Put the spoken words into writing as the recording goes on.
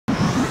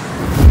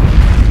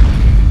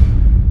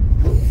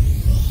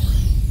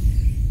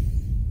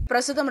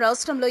ప్రస్తుతం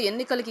రాష్ట్రంలో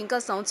ఎన్నికలకు ఇంకా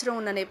సంవత్సరం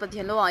ఉన్న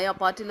నేపథ్యంలో ఆయా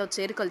పార్టీల్లో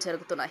చేరికలు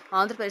జరుగుతున్నాయి.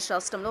 ఆంధ్రప్రదేశ్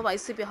రాష్ట్రంలో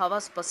వైసీపీ హవా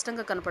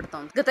స్పష్టంగా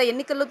కనపడుతోంది. గత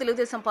ఎన్నికల్లో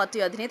తెలుగుదేశం పార్టీ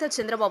అధినేత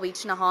చంద్రబాబు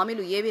ఇచ్చిన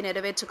హామీలు ఏవీ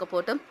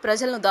నెరవేర్చకపోవడం,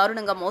 ప్రజలను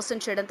దారుణంగా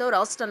మోసం చేయడంతో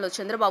రాష్ట్రంలో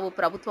చంద్రబాబు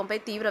ప్రభుత్వంపై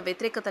తీవ్ర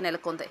వ్యతిరేకత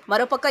నెలకొంది.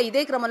 మరోపక్క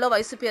ఇదే క్రమంలో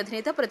వైసీపీ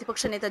అధినేత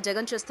ప్రతిపక్ష నేత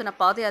జగన్ చేస్తున్న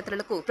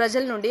పాదయాత్రలకు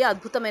ప్రజల నుండి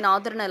అద్భుతమైన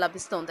ఆదరణ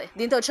లభిస్తోంది.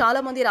 దీంతో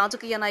చాలా మంది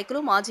రాజకీయ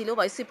నాయకులు, మాజీలు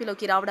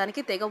వైసీపీలోకి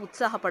రావడానికి తెగ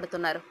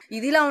ఉత్సాహపడుతున్నారు.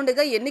 ఇదిలా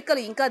ఉండగా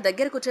ఎన్నికలు ఇంకా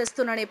దగ్గరకు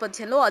చేస్తున్న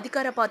నేపథ్యంలో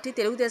అధికార పార్టీ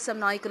తెలుగుదేశం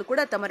నాయకులు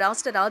కూడా తమ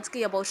రాష్ట్ర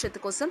రాజకీయ భవిష్యత్తు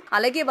కోసం,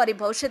 అలాగే వారి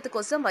భవిష్యత్తు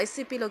కోసం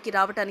వైసీపీలోకి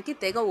రావడానికి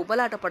తెగ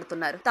ఉబలాట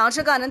పడుతున్నారు.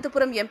 తాజాగా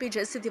అనంతపురం ఎంపీ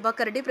జెసి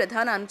దివాకర్ రెడ్డి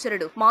ప్రధాన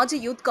అనుచరుడు, మాజీ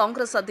యూత్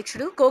కాంగ్రెస్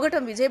అధ్యక్షుడు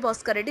కోగటం విజయ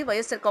భాస్కర్ రెడ్డి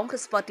వైఎస్ఆర్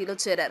కాంగ్రెస్ పార్టీలో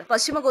చేరారు.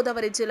 పశ్చిమ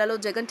గోదావరి జిల్లాలో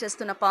జగన్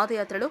చేస్తున్న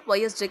పాదయాత్రలో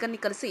వైఎస్ జగన్ ని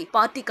కలిసి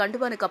పార్టీ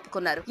కండువాను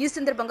కప్పుకున్నారు. ఈ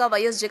సందర్భంగా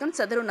వైఎస్ జగన్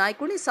సదరు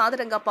నాయకుడిని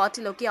సాదరంగా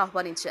పార్టీలోకి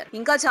ఆహ్వానించారు.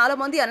 ఇంకా చాలా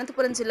మంది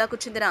అనంతపురం జిల్లాకు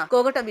చెందిన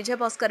కోగటం విజయ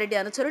భాస్కర్ రెడ్డి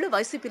అనుచరులు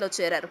వైసీపీలో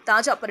చేరారు.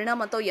 తాజా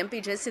పరిణామంతో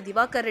ఎంపీ జెసి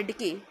దివాకర్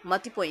రెడ్డికి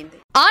మతిపోయింది.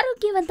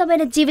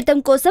 ఆరోగ్యవంతమైన జీవితం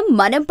కోసం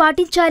మనం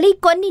పాటించాలి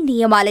కొన్ని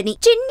నియమాలని.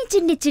 చిన్ని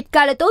చిన్ని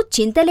చిట్కాలతో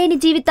చింతలేని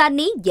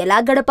జీవితాన్ని ఎలా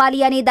గడపాలి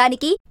అనే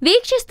దానికి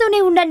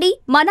వీక్షిస్తూనే ఉండండి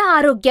మన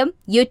ఆరోగ్యం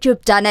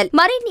యూట్యూబ్ ఛానల్.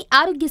 మరిన్ని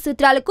ఆరోగ్య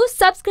సూత్రాలకు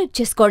సబ్స్క్రైబ్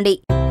చేసుకోండి.